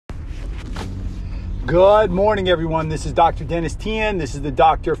Good morning, everyone. This is Dr. Dennis Tian. This is the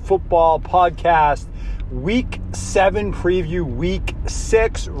Dr. Football Podcast, Week 7 preview, Week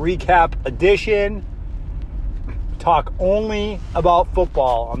 6 recap edition. Talk only about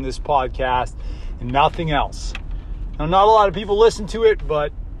football on this podcast and nothing else. Now, not a lot of people listen to it,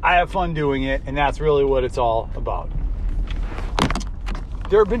 but I have fun doing it, and that's really what it's all about.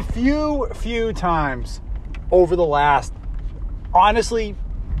 There have been few times over the last, honestly,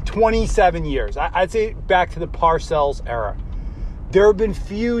 27 years. I'd say back to the Parcells era. There have been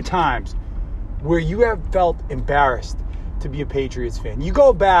few times where you have felt embarrassed to be a Patriots fan. You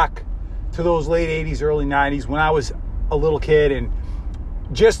go back to those late 80s, early 90s when I was a little kid and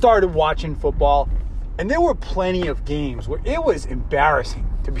just started watching football, and there were plenty of games where it was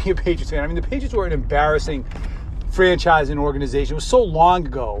embarrassing to be a Patriots fan. I mean, the Patriots were an embarrassing franchise and organization. It was so long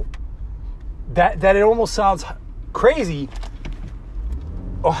ago that it almost sounds crazy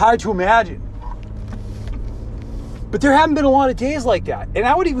or hard to imagine. But there haven't been a lot of days like that. And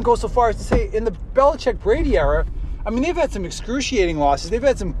I would even go so far as to say in the Belichick-Brady era, I mean, they've had some excruciating losses. They've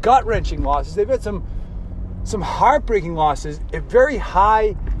had some gut-wrenching losses. They've had some heartbreaking losses at very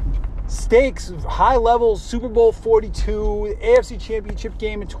high stakes, high levels. Super Bowl 42, the AFC Championship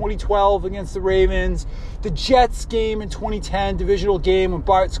game in 2012 against the Ravens, the Jets game in 2010, divisional game when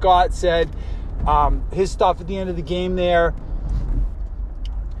Bart Scott said his stuff at the end of the game there.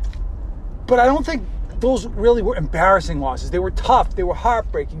 But I don't think those really were embarrassing losses. They were tough. They were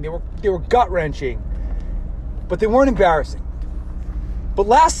heartbreaking. They were gut-wrenching. But they weren't embarrassing. But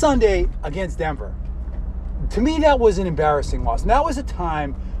last Sunday against Denver, to me, that was an embarrassing loss. And that was a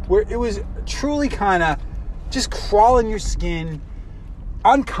time where it was truly kind of just crawling your skin,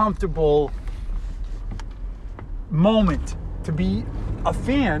 uncomfortable moment to be a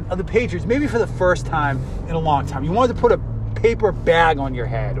fan of the Patriots, maybe for the first time in a long time. You wanted to put a paper bag on your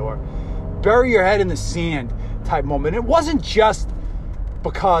head or bury your head in the sand type moment. It wasn't just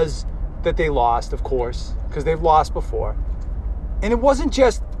because that they lost, of course, because they've lost before. And it wasn't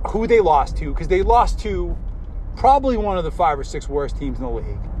just who they lost to, because they lost to probably one of the 5 or 6 worst teams in the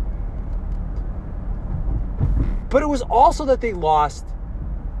league. But it was also that they lost,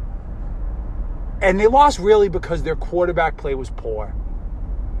 and they lost really because their quarterback play was poor.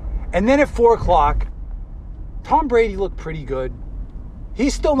 And then at 4 o'clock, Tom Brady looked pretty good.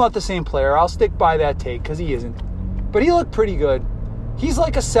 He's still not the same player. I'll stick by that take because he isn't. But he looked pretty good. He's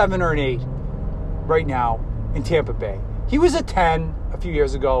like a 7 or an 8 right now in Tampa Bay. He was a 10 a few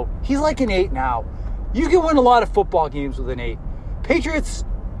years ago. He's like an 8 now. You can win a lot of football games with an 8. Patriots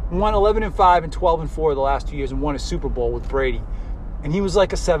won 11-5 and 12-4 the last 2 years and won a Super Bowl with Brady. And he was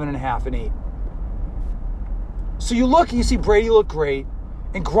like a 7.5, an 8. So you look and you see Brady look great.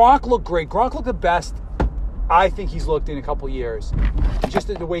 And Gronk looked great. Gronk looked the best I think he's looked in a couple years. Just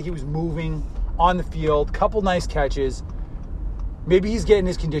the way he was moving on the field, couple nice catches. Maybe he's getting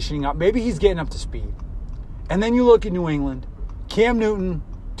his conditioning up. Maybe he's getting up to speed. And then you look at New England. Cam Newton,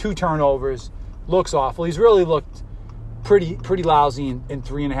 2 turnovers, looks awful. He's really looked pretty lousy in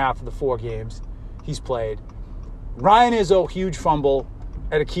 3.5 of the 4 games he's played. Ryan Izzo, huge fumble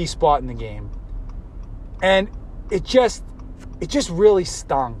at a key spot in the game. And it just really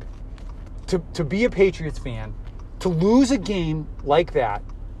stung. To be a Patriots fan, to lose a game like that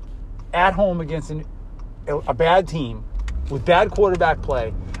at home against a bad team with bad quarterback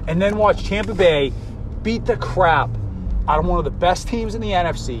play, and then watch Tampa Bay beat the crap out of one of the best teams in the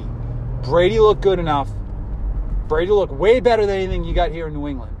NFC. Brady looked good enough. Brady looked way better than anything you got here in New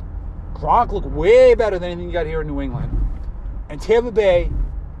England. Gronk looked way better than anything you got here in New England. And Tampa Bay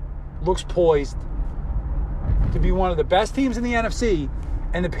looks poised to be one of the best teams in the NFC,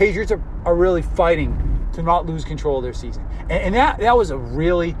 and the Patriots are really fighting to not lose control of their season. And that was a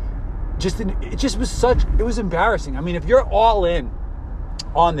really, it was embarrassing. I mean, if you're all in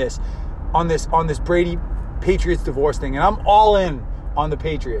on this Brady Patriots divorce thing, and I'm all in on the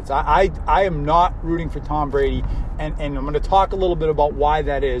Patriots. I am not rooting for Tom Brady, and I'm going to talk a little bit about why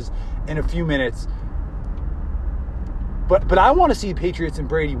that is in a few minutes. But I want to see Patriots and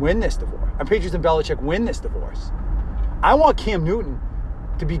Brady win this divorce. And Patriots and Belichick win this divorce. I want Cam Newton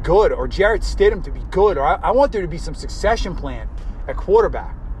to be good, or Jarrett Stidham to be good, or I want there to be some succession plan at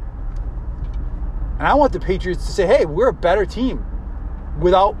quarterback. And I want the Patriots to say, hey, we're a better team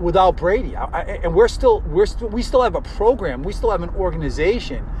without Brady. And we still have a program. We still have an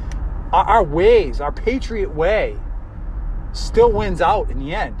organization. Our ways, our Patriot way still wins out in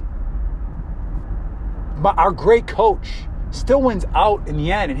the end. But our great coach still wins out in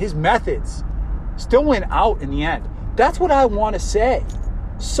the end, and his methods still win out in the end. That's what I want to say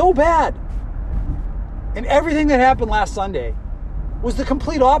so bad. And everything that happened last Sunday was the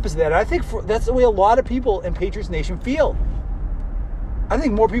complete opposite of that. And I think that's the way a lot of people in Patriots Nation feel. I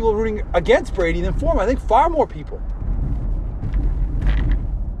think more people are rooting against Brady than for him. I think far more people.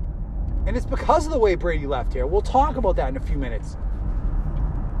 And it's because of the way Brady left here. We'll talk about that in a few minutes.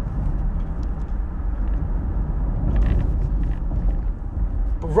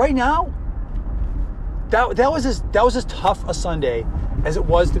 But right now, that was as tough a Sunday as it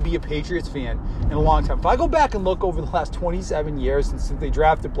was to be a Patriots fan in a long time. If I go back and look over the last 27 years since they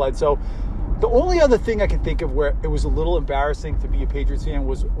drafted Bledsoe, the only other thing I can think of where it was a little embarrassing to be a Patriots fan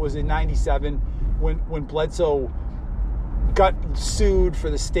was in '97 when Bledsoe got sued for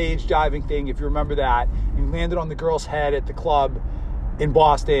the stage diving thing, if you remember that, and landed on the girl's head at the club in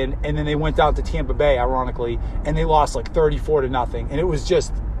Boston, and then they went down to Tampa Bay, ironically, and they lost like 34-0, and it was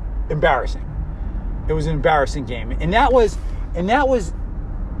just embarrassing. It was an embarrassing game, and that was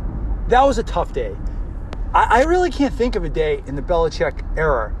a tough day. I really can't think of a day in the Belichick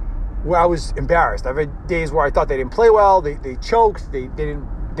era where I was embarrassed. I've had days where I thought they didn't play well, they choked, they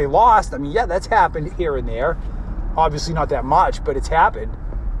lost. I mean, yeah, that's happened here and there. Obviously not that much, but it's happened.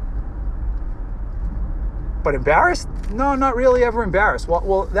 But embarrassed? No, not really ever embarrassed.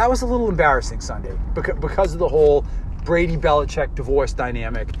 Well, that was a little embarrassing Sunday because of the whole Brady Belichick divorce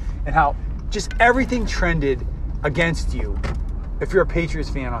dynamic and how just everything trended against you if you're a Patriots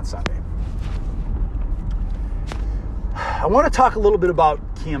fan on Sunday. I want to talk a little bit about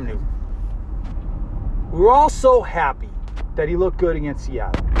Cam Newton. We were all so happy that he looked good against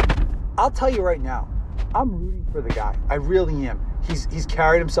Seattle. I'll tell you right now, I'm rooting for the guy. I really am. He's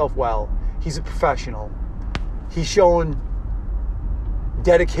carried himself well. He's a professional. He's showing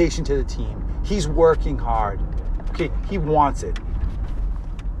dedication to the team. He's working hard. Okay, he wants it.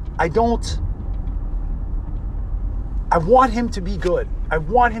 I want him to be good. I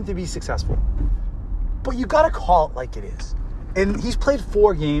want him to be successful. But you got to call it like it is. And he's played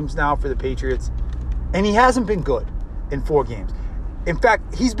 4 games now for the Patriots, and he hasn't been good in 4 games. In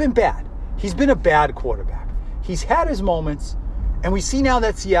fact, he's been bad. He's been a bad quarterback. He's had his moments, and we see now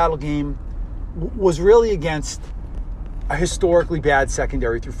that Seattle game was really against a historically bad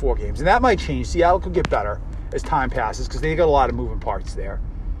secondary through 4 games. And that might change. Seattle could get better as time passes because they got a lot of moving parts there.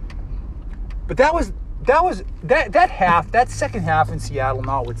 But that second half in Seattle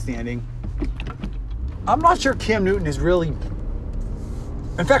notwithstanding, I'm not sure Cam Newton is really...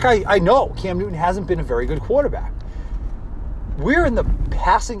 In fact, I know Cam Newton hasn't been a very good quarterback. We're in the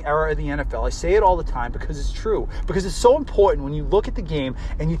passing era of the NFL. I say it all the time because it's true. Because it's so important when you look at the game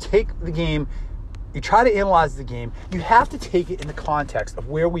and you take the game, you try to analyze the game, you have to take it in the context of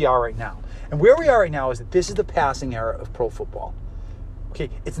where we are right now. And where we are right now is that this is the passing era of pro football. Okay,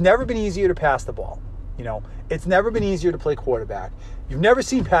 it's never been easier to pass the ball. You know, it's never been easier to play quarterback. You've never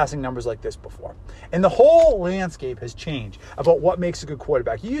seen passing numbers like this before. And the whole landscape has changed about what makes a good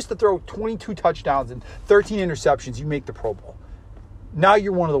quarterback. You used to throw 22 touchdowns and 13 interceptions, you make the Pro Bowl. Now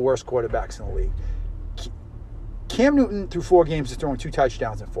you're one of the worst quarterbacks in the league. Cam Newton, through 4 games, is throwing 2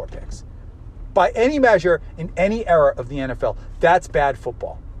 touchdowns and 4 picks. By any measure, in any era of the NFL, that's bad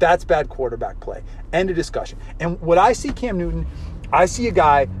football. That's bad quarterback play. End of discussion. And what I see Cam Newton, I see a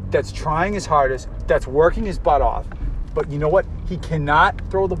guy that's trying his hardest, that's working his butt off. But you know what? He cannot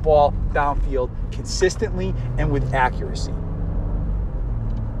throw the ball downfield consistently and with accuracy.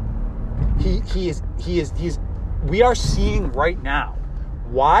 We are seeing right now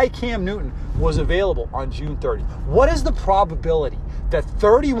why Cam Newton was available on June 30th. What is the probability that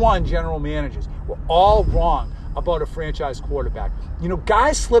 31 general managers were all wrong about a franchise quarterback? You know,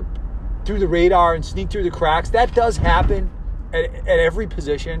 guys slip through the radar and sneak through the cracks. That does happen at every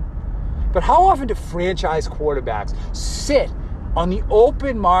position. But how often do franchise quarterbacks sit on the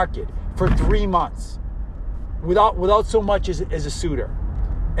open market for 3 months without so much as a suitor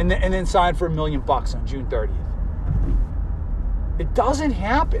and then sign for $1 million on June 30th? It doesn't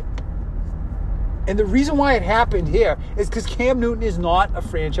happen. And the reason why it happened here is because Cam Newton is not a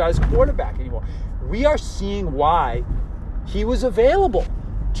franchise quarterback anymore. We are seeing why he was available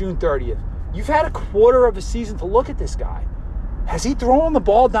June 30th. You've had a quarter of a season to look at this guy. Has he thrown the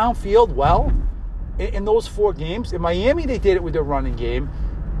ball downfield well in those 4 games? In Miami, they did it with their running game.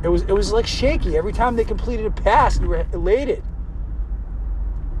 It was like shaky. Every time they completed a pass, they were elated.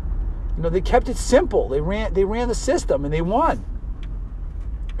 You know, they kept it simple. They ran the system, and they won.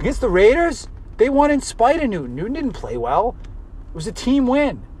 Against the Raiders, they won in spite of Newton. Newton didn't play well. It was a team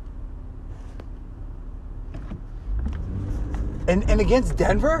win. And against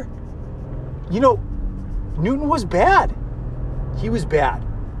Denver, you know, Newton was bad. He was bad.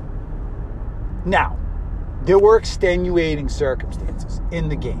 Now, there were extenuating circumstances in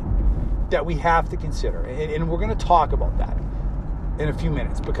the game that we have to consider, and we're going to talk about that. in a few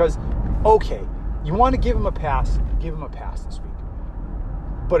minutes because, okay, you want to give him a pass this week.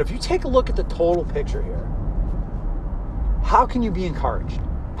 But if you take a look at the total picture here, how can you be encouraged?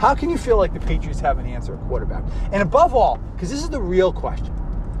 How can you feel like the Patriots have an answer at quarterback? And above all, because this is the real question,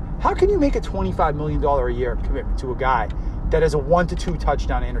 how can you make a $25 million a year commitment to a guy that has a 1-to-2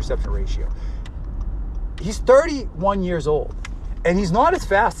 touchdown to interception ratio? He's 31 years old, and he's not as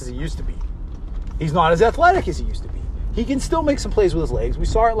fast as he used to be. He's not as athletic as he used to be. He can still make some plays with his legs. We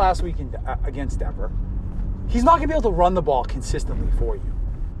saw it last week against Denver. He's not going to be able to run the ball consistently for you.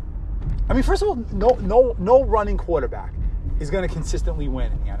 I mean, first of all, no running quarterback is going to consistently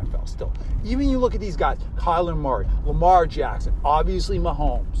win in the NFL still. Even you look at these guys, Kyler Murray, Lamar Jackson, obviously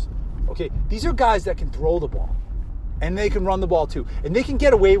Mahomes. Okay, these are guys that can throw the ball, and they can run the ball too. And they can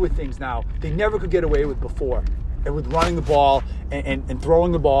get away with things now they never could get away with before. And with running the ball and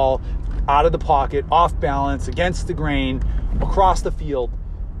throwing the ball out of the pocket, off balance, against the grain, across the field.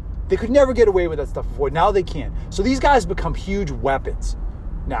 They could never get away with that stuff before. Now they can. So these guys become huge weapons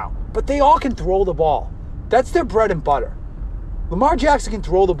now. But they all can throw the ball. That's their bread and butter. Lamar Jackson can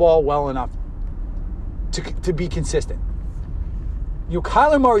throw the ball well enough to be consistent. You know,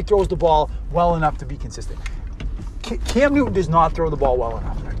 Kyler Murray throws the ball well enough to be consistent. Cam Newton does not throw the ball well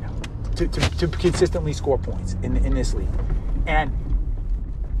enough right now to consistently score points in this league. And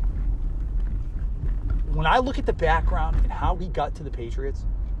when I look at the background and how he got to the Patriots,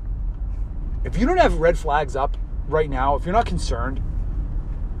 if you don't have red flags up right now, if you're not concerned,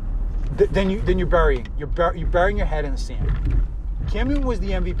 then you're burying your head in the sand. Cam Newton was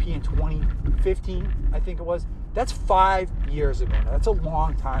the MVP in 2015, I think it was. That's 5 years ago now. That's a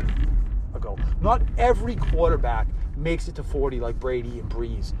long time ago. Not every quarterback makes it to 40 like Brady and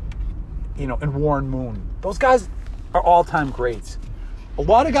Breeze, and Warren Moon. Those guys are all-time greats. A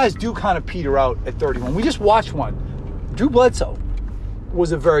lot of guys do kind of peter out at 31. We just watched one. Drew Bledsoe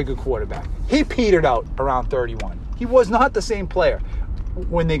was a very good quarterback. He petered out around 31. He was not the same player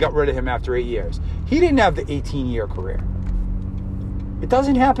when they got rid of him after 8 years. He didn't have the 18-year career. It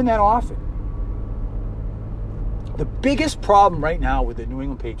doesn't happen that often. The biggest problem right now with the New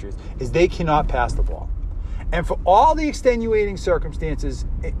England Patriots is they cannot pass the ball. And for all the extenuating circumstances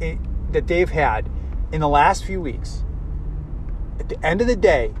that they've had in the last few weeks, at the end of the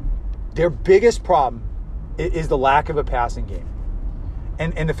day, their biggest problem is the lack of a passing game.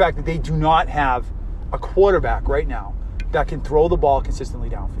 And the fact that they do not have a quarterback right now that can throw the ball consistently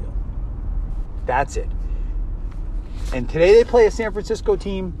downfield. That's it. And today they play a San Francisco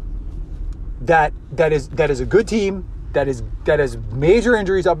team that is a good team, that has major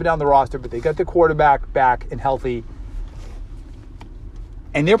injuries up and down the roster, but they got the quarterback back and healthy.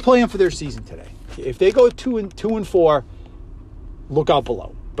 And they're playing for their season today. If they go 2-4, look out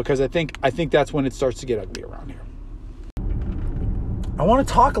below, because I think that's when it starts to get ugly around here. I want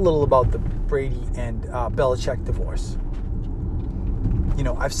to talk a little about the Brady and Belichick divorce.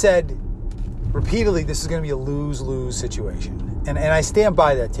 I've said repeatedly this is going to be a lose-lose situation, and I stand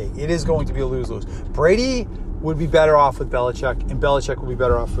by that take. It is going to be a lose-lose. Brady would be better off with Belichick, and Belichick would be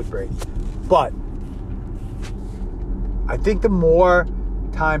better off with Brady. But I think the more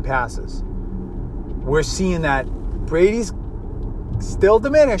time passes, we're seeing that Brady's still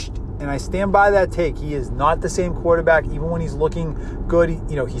diminished, and I stand by that take. He is not the same quarterback, even when he's looking good.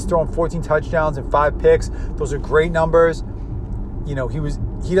 He's throwing 14 touchdowns and 5 picks. Those are great numbers.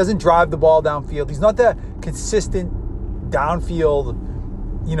 He doesn't drive the ball downfield. He's not the consistent downfield,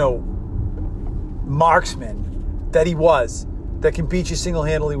 marksman that he was, that can beat you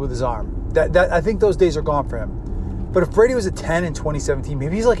single-handedly with his arm. That I think those days are gone for him. But if Brady was a 10 in 2017,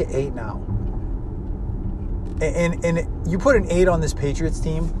 maybe he's like an 8 now. And you put an 8 on this Patriots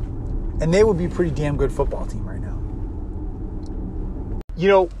team, and they would be a pretty damn good football team right now.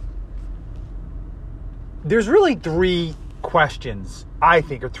 There's really 3 questions, I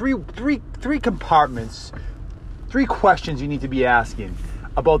think, or three compartments, 3 questions you need to be asking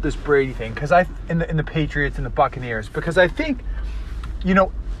about this Brady thing, because in the Patriots and the Buccaneers, because I think,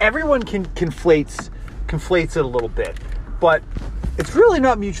 everyone conflates it a little bit, but it's really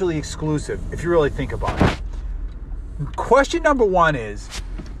not mutually exclusive if you really think about it. Question number 1 is,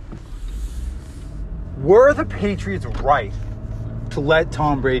 were the Patriots right to let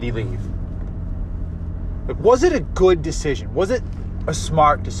Tom Brady leave? Was it a good decision? Was it a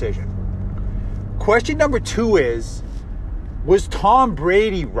smart decision? Question number 2 is, was Tom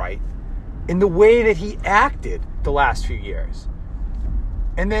Brady right in the way that he acted the last few years?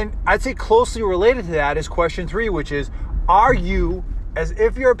 And then I'd say closely related to that is question 3, which is, are you, as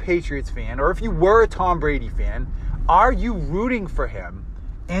if you're a Patriots fan, or if you were a Tom Brady fan, are you rooting for him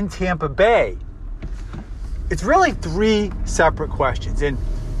in Tampa Bay? it's really three separate questions. And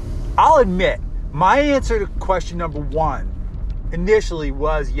I'll admit, my answer to question number one initially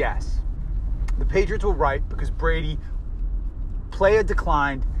was yes. The Patriots were right because Brady play had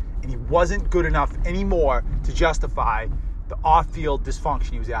declined and he wasn't good enough anymore to justify the off-field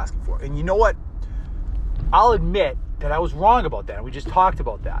dysfunction he was asking for. And you know what? I'll admit that I was wrong about that. We just talked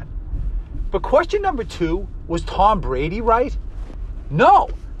about that. But question number two, was Tom Brady right? No,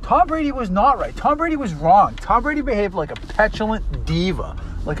 Tom Brady was not right. Tom Brady was wrong. Tom Brady behaved like a petulant diva,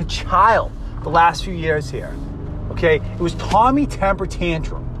 like a child the last few years here. Okay? It was Tommy temper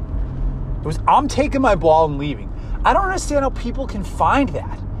tantrum. It was, I'm taking my ball and leaving. I don't understand how people can find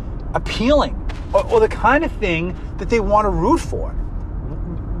that appealing or the kind of thing that they want to root for.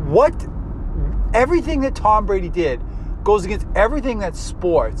 Everything that Tom Brady did goes against everything that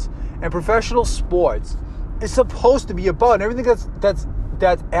sports and professional sports is supposed to be about, and everything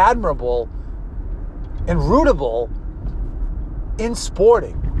that's admirable and rootable in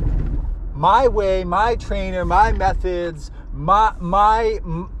sporting. My way, my trainer, my methods, I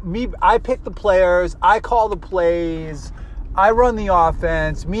pick the players, I call the plays, I run the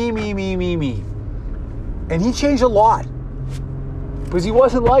offense, me. And he changed a lot because he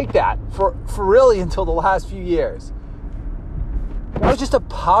wasn't like that for really until the last few years. It was just a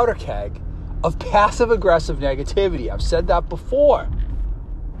powder keg of passive-aggressive negativity. I've said that before.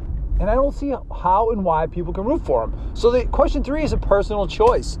 And I don't see how and why people can root for him. So the question three is a personal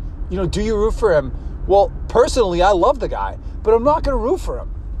choice. Do you root for him? Well, personally, I love the guy, but I'm not going to root for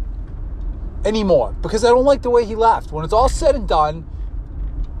him anymore because I don't like the way he left. When it's all said and done,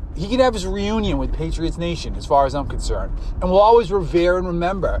 he can have his reunion with Patriots Nation as far as I'm concerned. And we'll always revere and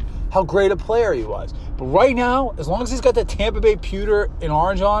remember how great a player he was. But right now, as long as he's got that Tampa Bay pewter and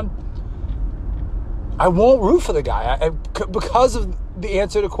orange on, I won't root for the guy because of the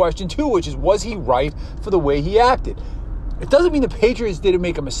answer to question two, which is, was he right for the way he acted? It doesn't mean the Patriots didn't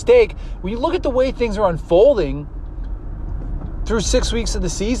make a mistake. When you look at the way things are unfolding through 6 weeks of the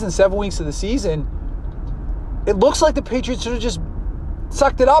season, 7 weeks of the season, it looks like the Patriots should have just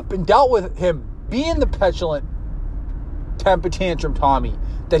sucked it up and dealt with him being the petulant temper tantrum Tommy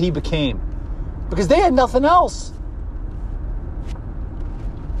that he became, because they had nothing else.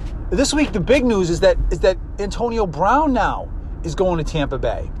 This week, the big news is that Antonio Brown now is going to Tampa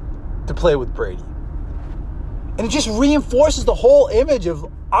Bay to play with Brady. And it just reinforces the whole image of,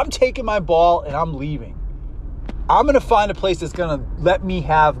 I'm taking my ball and I'm leaving. I'm going to find a place that's going to let me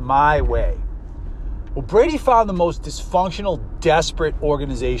have my way. Well, Brady found the most dysfunctional, desperate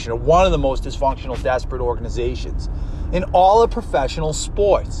organization, or one of the most dysfunctional, desperate organizations in all of professional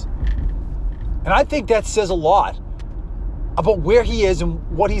sports. And I think that says a lot about where he is and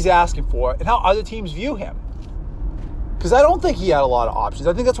what he's asking for and how other teams view him. Because I don't think he had a lot of options.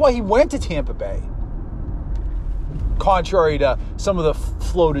 I think that's why he went to Tampa Bay. Contrary to some of the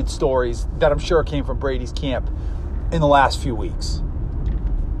floated stories that I'm sure came from Brady's camp in the last few weeks.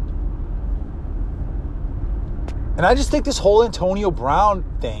 And I just think this whole Antonio Brown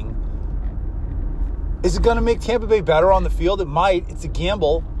thing, is it going to make Tampa Bay better on the field? It might. It's a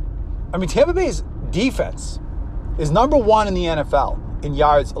gamble. I mean, Tampa Bay's defense is number one in the NFL in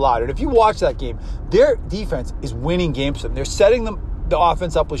yards allowed. And if you watch that game, their defense is winning games for them. They're setting the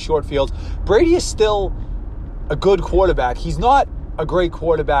offense up with short fields. Brady is still a good quarterback. He's not a great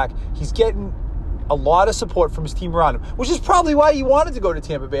quarterback. He's getting a lot of support from his team around him, which is probably why he wanted to go to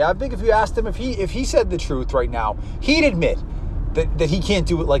Tampa Bay. I think if you asked him if he said the truth right now, he'd admit that he can't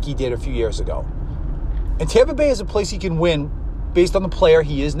do it like he did a few years ago. And Tampa Bay is a place he can win based on the player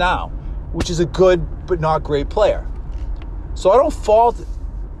he is now, which is a good but not great player. So I don't fault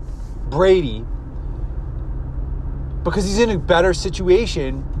Brady because he's in a better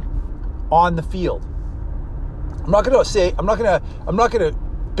situation on the field. I'm not going to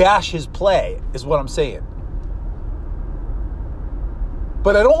bash his play, is what I'm saying.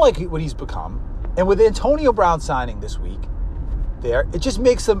 But I don't like what he's become. And with Antonio Brown signing this week, it just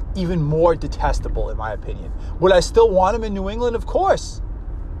makes him even more detestable, in my opinion. Would I still want him in New England? Of course.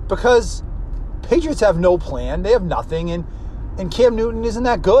 Because Patriots have no plan. They have nothing. And Cam Newton isn't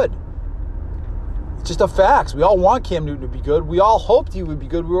that good. It's just a fact. We all want Cam Newton to be good. We all hoped he would be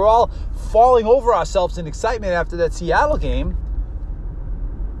good. We were all falling over ourselves in excitement after that Seattle game.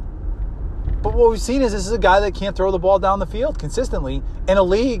 But what we've seen is this is a guy that can't throw the ball down the field consistently in a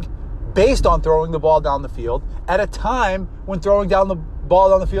league based on throwing the ball down the field at a time when throwing down the ball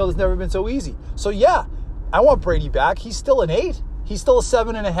down the field has never been so easy. So, yeah, I want Brady back. He's still an 8. He's still a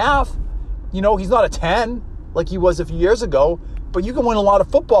 7.5. He's not a 10 like he was a few years ago. But you can win a lot of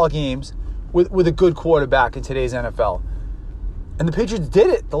football games with a good quarterback in today's NFL. And the Patriots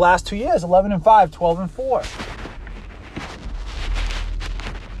did it the last 2 years, 11-5, 12-4.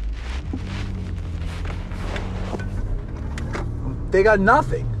 They got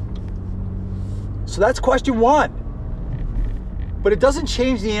nothing. So that's question 1. But it doesn't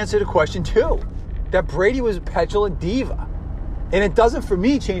change the answer to question 2, that Brady was a petulant diva. And it doesn't, for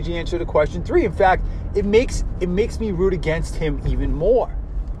me, change the answer to question 3. In fact, it makes me root against him even more.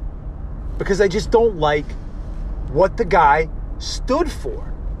 Because I just don't like what the guy stood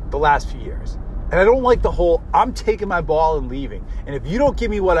for the last few years. And I don't like the whole, I'm taking my ball and leaving. And if you don't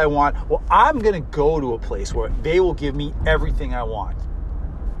give me what I want, well, I'm going to go to a place where they will give me everything I want.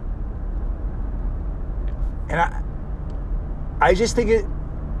 And I just think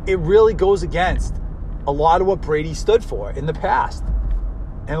it really goes against a lot of what Brady stood for in the past.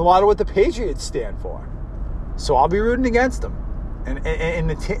 And a lot of what the Patriots stand for. So I'll be rooting against them.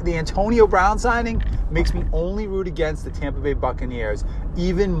 And the Antonio Brown signing makes me only root against the Tampa Bay Buccaneers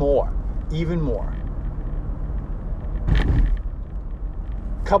even more.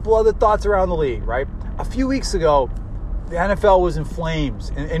 Couple other thoughts around the league, right? A few weeks ago, the NFL was in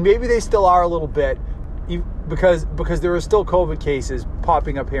flames, and maybe they still are a little bit because there are still COVID cases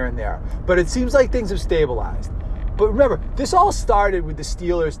popping up here and there. But it seems like things have stabilized. But remember, this all started with the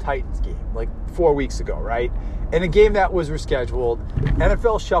Steelers-Titans game, like 4 weeks ago, right? And a game that was rescheduled.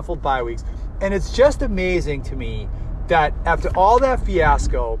 NFL shuffled bye weeks. And it's just amazing to me that after all that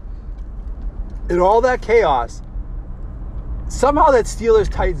fiasco and all that chaos, somehow that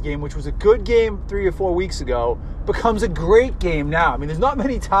Steelers-Titans game, which was a good game 3 or 4 weeks ago, becomes a great game now. I mean, there's not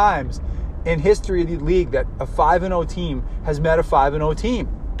many times in history of the league that a 5-0 team has met a 5-0 team.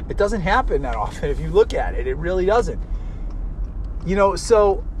 It doesn't happen that often if you look at it. It really doesn't. You know,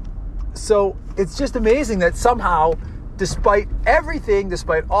 so it's just amazing that somehow, despite everything,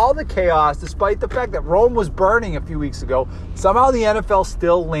 despite all the chaos, despite the fact that Rome was burning a few weeks ago, somehow the NFL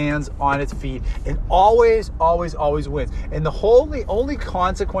still lands on its feet and always wins. And the only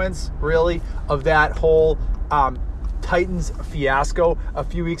consequence, really, of that whole Titans fiasco a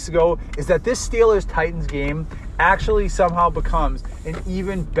few weeks ago is that this Steelers-Titans game actually somehow becomes an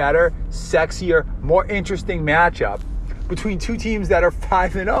even better, sexier, more interesting matchup between two teams that are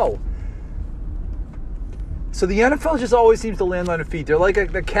 5-0. So the NFL just always seems to land on their feet. They're like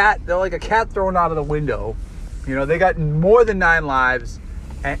a cat thrown out of the window. You know, they got more than 9 lives,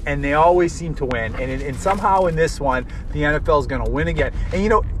 and they always seem to win. And somehow in this one, the NFL is going to win again. And, you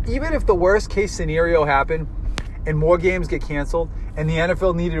know, even if the worst case scenario happened and more games get canceled and the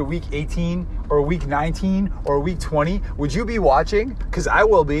NFL needed a week 18 or a week 19 or a week 20, would you be watching? Because I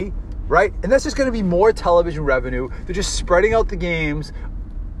will be, right? And that's just going to be more television revenue. They're just spreading out the games,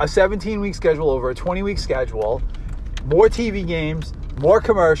 a 17-week schedule over a 20-week schedule, more TV games, more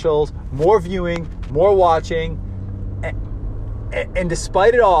commercials, more viewing, more watching. And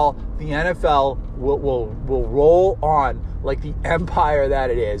despite it all, the NFL will roll on like the empire that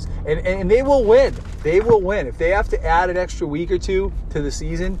it is. And they will win. They will win. If they have to add an extra week or two to the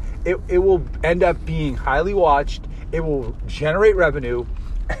season, it will end up being highly watched. It will generate revenue.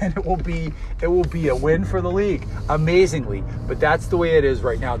 And it will be a win for the league, amazingly. But that's the way it is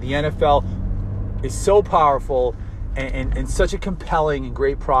right now. The NFL is so powerful and such a compelling and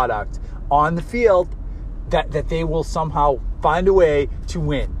great product on the field that they will somehow find a way to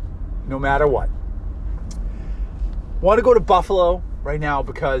win, no matter what. Want to go to Buffalo right now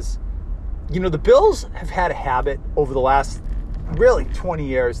because, you know, the Bills have had a habit over the last, really, 20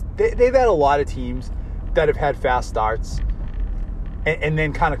 years. They've had a lot of teams that have had fast starts and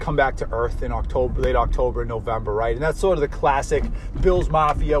then kind of come back to earth in late October, November, right? And that's sort of the classic Bills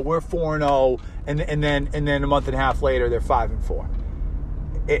Mafia. We're 4-0, and then a month and a half later, they're 5-4.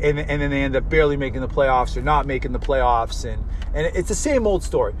 And then they end up barely making the playoffs or not making the playoffs. And it's the same old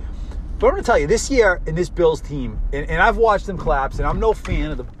story. But I'm going to tell you, this year in this Bills team, and I've watched them collapse, and I'm no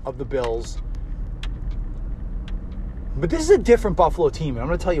fan of the Bills. But this is a different Buffalo team, and I'm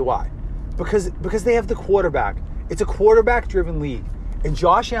going to tell you why. Because they have the quarterback. It's a quarterback-driven league. And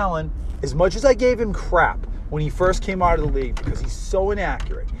Josh Allen, as much as I gave him crap when he first came out of the league because he's so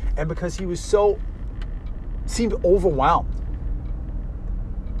inaccurate and because he seemed overwhelmed,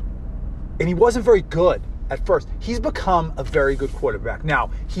 and he wasn't very good at first, he's become a very good quarterback. Now,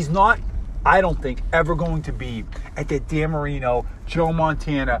 he's not, I don't think, ever going to be at the Dan Marino, Joe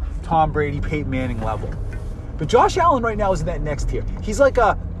Montana, Tom Brady, Peyton Manning level. But Josh Allen right now is in that next tier. He's like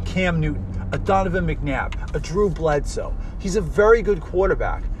a Cam Newton, a Donovan McNabb, a Drew Bledsoe. He's a very good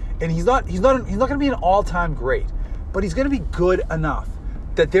quarterback. And he's not going to be an all-time great, but he's going to be good enough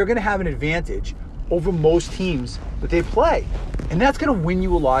that they're going to have an advantage over most teams that they play. And that's going to win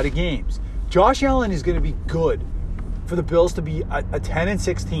you a lot of games. Josh Allen is going to be good for the Bills to be a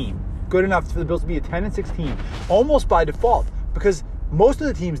 10-6 team. Good enough for the Bills to be a 10-6 team, almost by default, because most of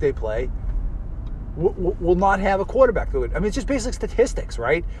the teams they play will not have a quarterback. I mean, it's just basic statistics,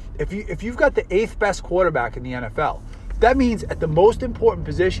 right? If you've got the 8th best quarterback in the NFL, that means at the most important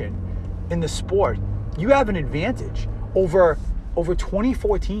position in the sport, you have an advantage over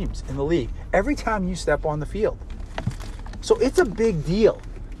 24 teams in the league every time you step on the field. So it's a big deal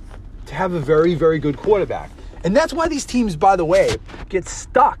to have a very, very good quarterback. And that's why these teams, by the way, get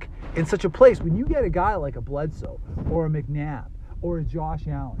stuck in such a place. When you get a guy like a Bledsoe or a McNabb or a Josh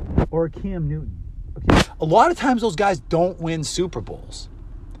Allen or a Cam Newton, okay, a lot of times those guys don't win Super Bowls.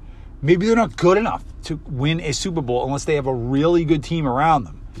 Maybe they're not good enough to win a Super Bowl unless they have a really good team around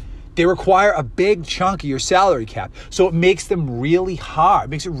them. They require a big chunk of your salary cap. So it makes them really hard. It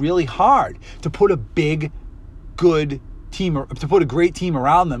makes it really hard to put a big, good team, to put a great team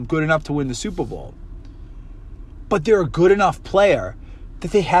around them, good enough to win the Super Bowl. But they're a good enough player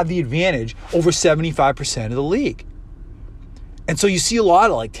that they have the advantage over 75% of the league. And so you see a lot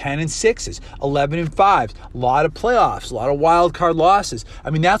of like 10-6s, 11-5s, a lot of playoffs, a lot of wild card losses. I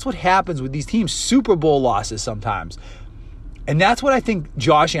mean, that's what happens with these teams, Super Bowl losses sometimes. And that's what I think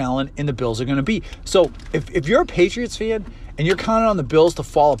Josh Allen and the Bills are going to be. So if you're a Patriots fan and you're counting on the Bills to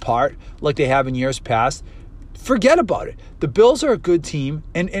fall apart like they have in years past, forget about it. The Bills are a good team,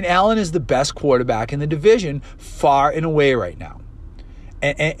 and Allen is the best quarterback in the division far and away right now.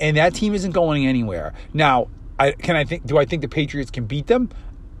 And that team isn't going anywhere. Now, do I think the Patriots can beat them?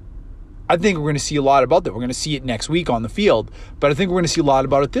 I think we're going to see a lot about that. We're going to see it next week on the field, but I think we're going to see a lot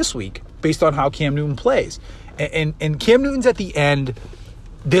about it this week based on how Cam Newton plays. And Cam Newton's at the end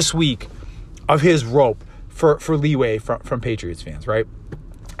this week of his rope for leeway from Patriots fans, right?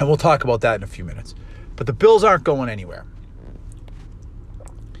 And we'll talk about that in a few minutes. But the Bills aren't going anywhere.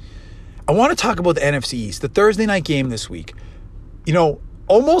 I want to talk about the NFC East, the Thursday night game this week. You know,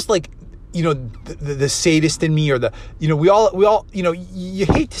 almost like, you know, the sadist in me, or the, you know, we all, you know, you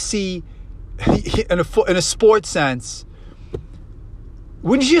hate to see in a sports sense.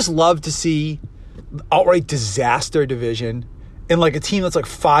 Wouldn't you just love to see outright disaster division and like a team that's like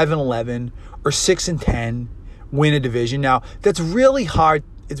 5-11 or 6-10 win a division? Now that's really hard.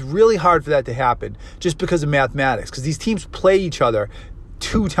 It's really hard for that to happen just because of mathematics, because these teams play each other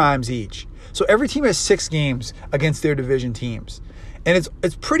 2 times each. So every team has 6 games against their division teams. And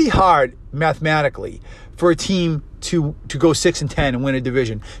it's pretty hard mathematically for a team to go 6-10 and win a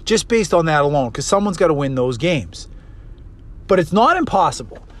division just based on that alone, because someone's got to win those games. But it's not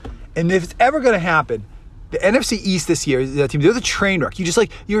impossible. And if it's ever going to happen, the NFC East this year, that team, they're the train wreck. You just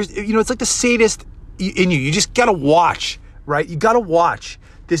like, it's like the sadist in you. You just got to watch, right? You got to watch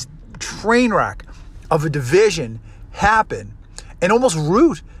this train wreck of a division happen and almost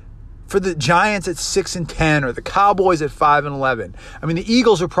root for the Giants at 6-10 or the Cowboys at 5-11. I mean, the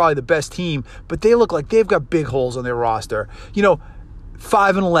Eagles are probably the best team, but they look like they've got big holes on their roster. You know,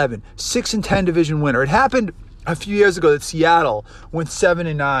 5-11, 6-10 division winner. It happened a few years ago that Seattle went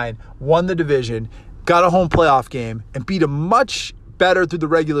 7-9, won the division, got a home playoff game, and beat a much better through the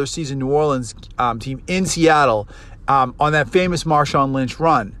regular season New Orleans team in Seattle on that famous Marshawn Lynch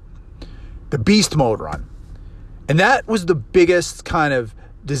run, the beast mode run. And that was the biggest kind of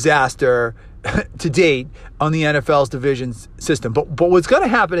disaster to date on the NFL's division system. But what's going to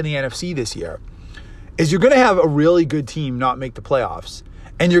happen in the NFC this year is you're going to have a really good team not make the playoffs,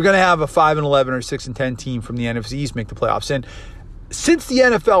 and you're going to have a 5-11 or 6-10 team from the NFC East make the playoffs. And since the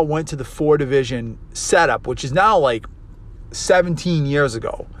NFL went to the 4-division setup, which is now like 17 years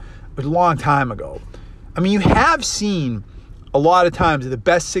ago, a long time ago, I mean, you have seen a lot of times the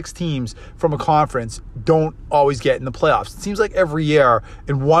best 6 teams from a conference don't always get in the playoffs. It seems like every year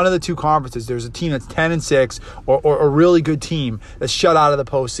in one of the 2 conferences, there's a team that's 10-6 or a really good team that's shut out of the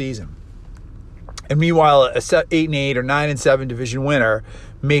postseason. And meanwhile, a 8-8 or 9-7 division winner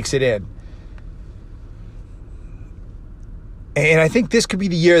makes it in. And I think this could be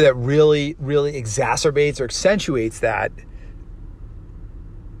the year that really, really exacerbates or accentuates that,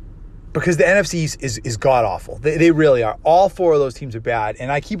 because the NFC East is god-awful. They really are. All 4 of those teams are bad. And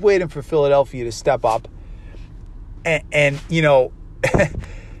I keep waiting for Philadelphia to step up. And you know,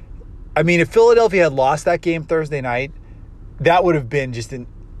 I mean, if Philadelphia had lost that game Thursday night, that would have been just an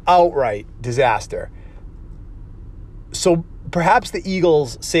outright disaster. So perhaps the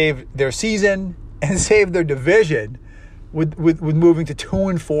Eagles saved their season and saved their division with moving to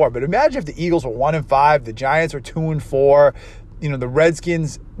 2-4. But imagine if the Eagles were 1-5, the Giants were 2-4. You know, the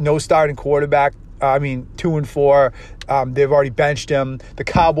Redskins, no starting quarterback. 2-4. They've already benched him. The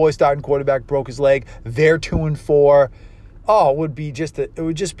Cowboys starting quarterback broke his leg. They're 2-4. Oh, it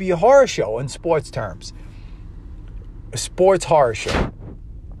would just be a horror show in sports terms. a sports horror show.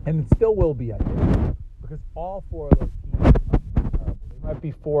 And it still will be, I think, because all four of those teams are terrible. They might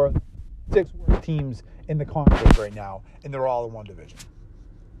be 6 worst teams in the conference right now, and they're all in one division.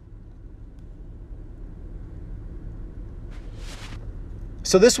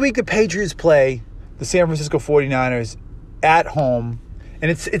 So this week the Patriots play the San Francisco 49ers at home. And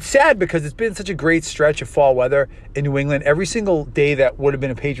it's sad because it's been such a great stretch of fall weather in New England. Every single day that would have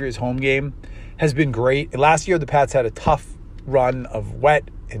been a Patriots home game has been great. And last year the Pats had a tough run of wet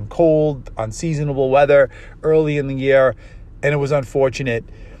and cold, unseasonable weather early in the year, and it was unfortunate.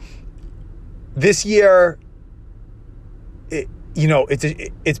 This year,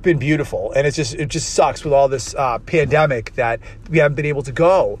 it's been beautiful, and it just sucks with all this pandemic that we haven't been able to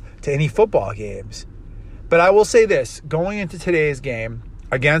go to any football games. But I will say this, going into today's game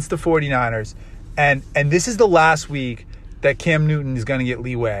against the 49ers, and this is the last week that Cam Newton is going to get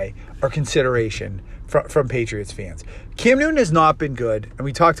leeway or consideration from Patriots fans. Cam Newton has not been good, and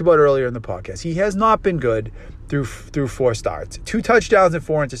we talked about earlier in the podcast. He has not been good through 4 starts. 2 touchdowns and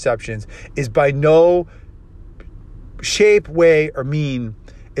 4 interceptions is by no shape, way, or mean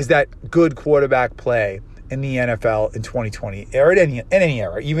is that good quarterback play in the NFL in 2020 or in any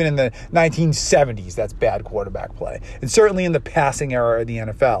era. Even in the 1970s, that's bad quarterback play. And certainly in the passing era of the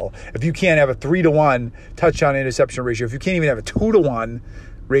NFL. If you can't have a 3-to-1 touchdown interception ratio, if you can't even have a 2-to-1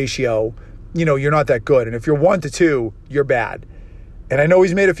 ratio, you're not that good. And if you're 1-to-2, you're bad. And I know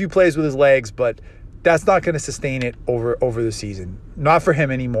he's made a few plays with his legs, but that's not going to sustain it over the season. Not for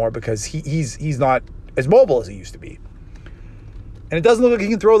him anymore, because he's not as mobile as he used to be. And it doesn't look like he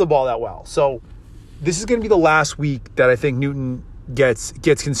can throw the ball that well. So this is going to be the last week that I think Newton gets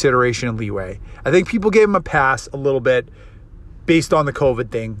consideration and leeway. I think people gave him a pass a little bit based on the COVID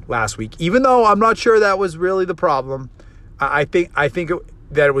thing last week, even though I'm not sure that was really the problem. I think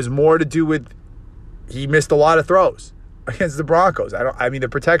that it was more to do with he missed a lot of throws against the Broncos. I mean, the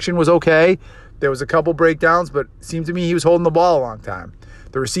protection was okay. There was a couple breakdowns, but it seemed to me he was holding the ball a long time.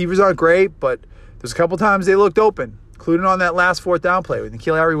 The receivers aren't great, but there's a couple times they looked open, including on that last 4th down play when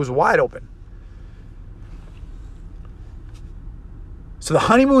N'Keal Harry was wide open. So the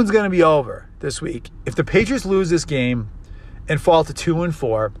honeymoon's going to be over this week. If the Patriots lose this game and fall to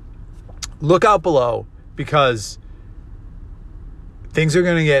 2-4, look out below, because things are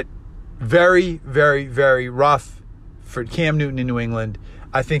going to get very, very, very rough for Cam Newton in New England.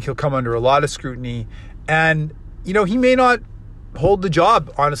 I think he'll come under a lot of scrutiny. And, he may not hold the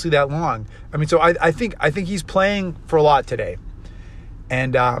job, honestly, that long. I mean, so I think he's playing for a lot today.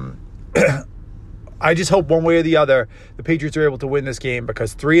 And I just hope one way or the other the Patriots are able to win this game,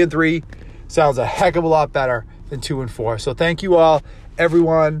 because 3-3 sounds a heck of a lot better than 2-4. So thank you all,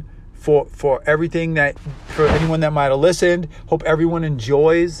 everyone, for everything for anyone that might have listened. Hope everyone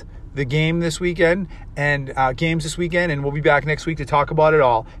enjoys the game this weekend and games this weekend, and we'll be back next week to talk about it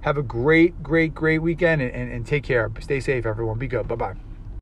all. Have a great, great, great weekend, and take care. Stay safe, everyone. Be good. Bye-bye.